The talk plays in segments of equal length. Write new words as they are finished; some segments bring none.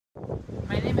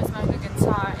My name is Margo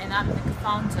Gontar and I'm the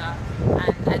co-founder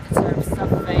and editor of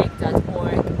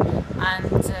stuffake.org,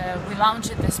 and we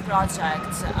launched this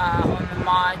project on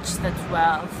March the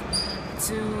 12th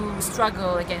to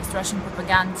struggle against Russian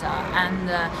propaganda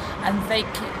and fake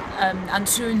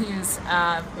untrue news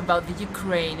about the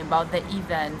Ukraine, about the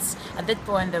events. At that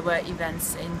point there were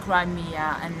events in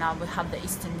Crimea, and now we have the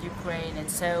eastern Ukraine,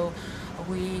 and so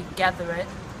we gathered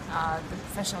the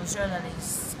professional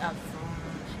journalists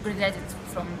graduated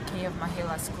from Kiev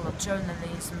Mahila School of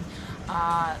Journalism.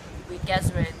 We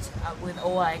gathered with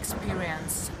all our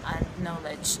experience and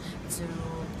knowledge to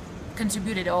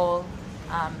contribute it all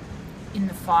in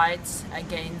the fight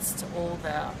against all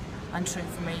the untrue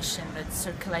information that's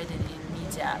circulated in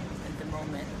media at the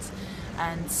moment.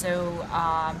 And so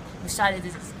we started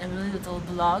a little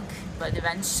blog, but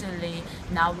eventually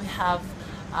now we have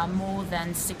more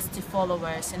than 60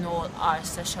 followers in all our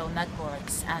social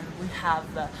networks, and we have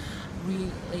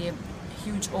really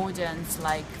huge audience,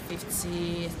 like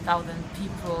 50,000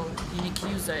 people, unique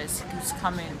users who's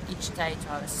coming each day to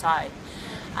our site.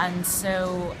 And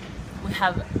so we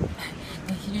have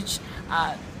a huge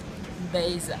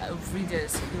base of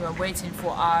readers who are waiting for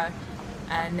our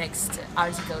next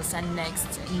articles and next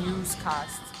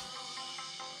newscasts.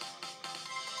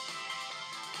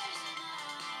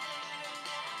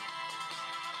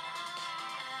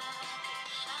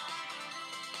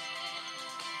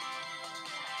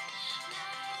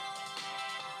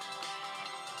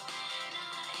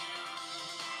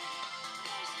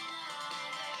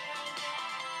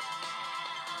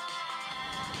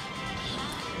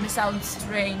 It may sound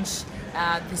strange,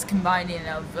 this combining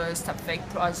of stuffake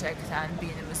project and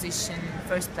being a musician in the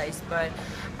first place, but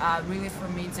really for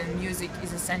me the music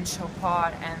is an essential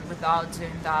part, and without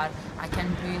doing that I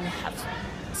can really have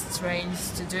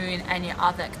strength to doing any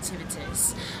other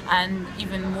activities. And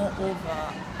even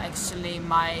moreover, actually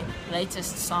my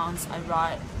latest songs I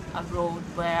wrote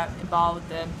were about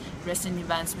the recent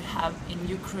events we have in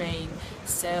Ukraine.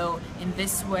 So in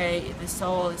this way this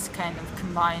all is kind of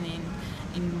combining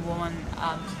in one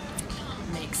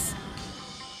mix.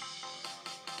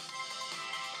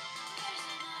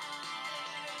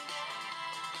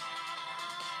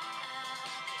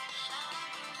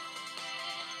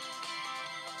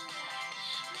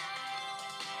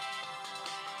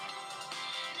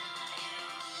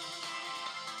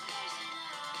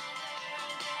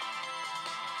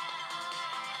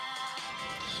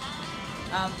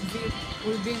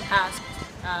 We've been asked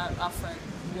often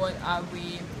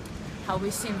how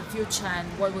we see in the future and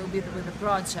what will be with the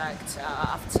project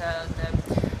after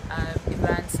the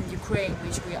events in Ukraine,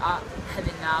 which we are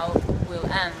having now, will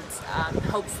end,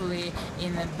 hopefully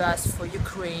in the best for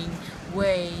Ukraine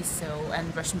way,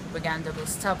 and Russian propaganda will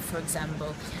stop, for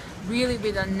example. Really,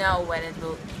 we don't know when it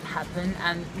will happen,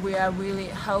 and we are really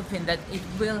hoping that it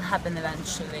will happen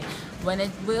eventually. When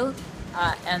it will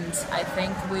end, I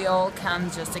think we all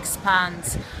can just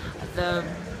expand the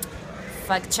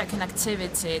fact-checking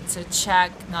activity to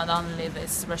check not only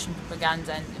this Russian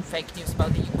propaganda and fake news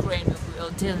about the Ukraine we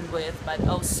are dealing with, but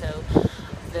also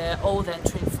all the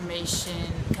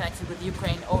information connected with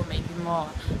Ukraine, or maybe more,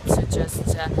 to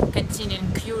just continue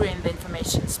curing the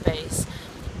information space.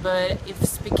 But if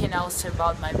speaking also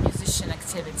about my musician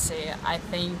activity, I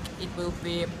think I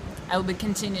will be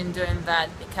continuing doing that,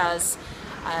 because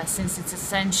since it's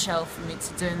essential for me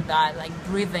to doing that, like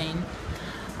breathing,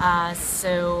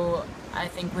 so I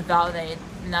think without it,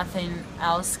 nothing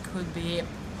else could be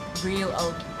real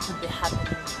or could be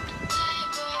happening.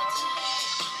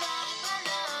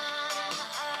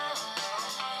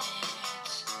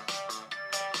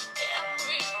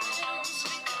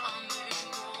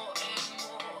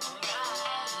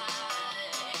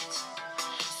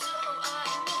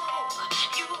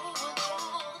 You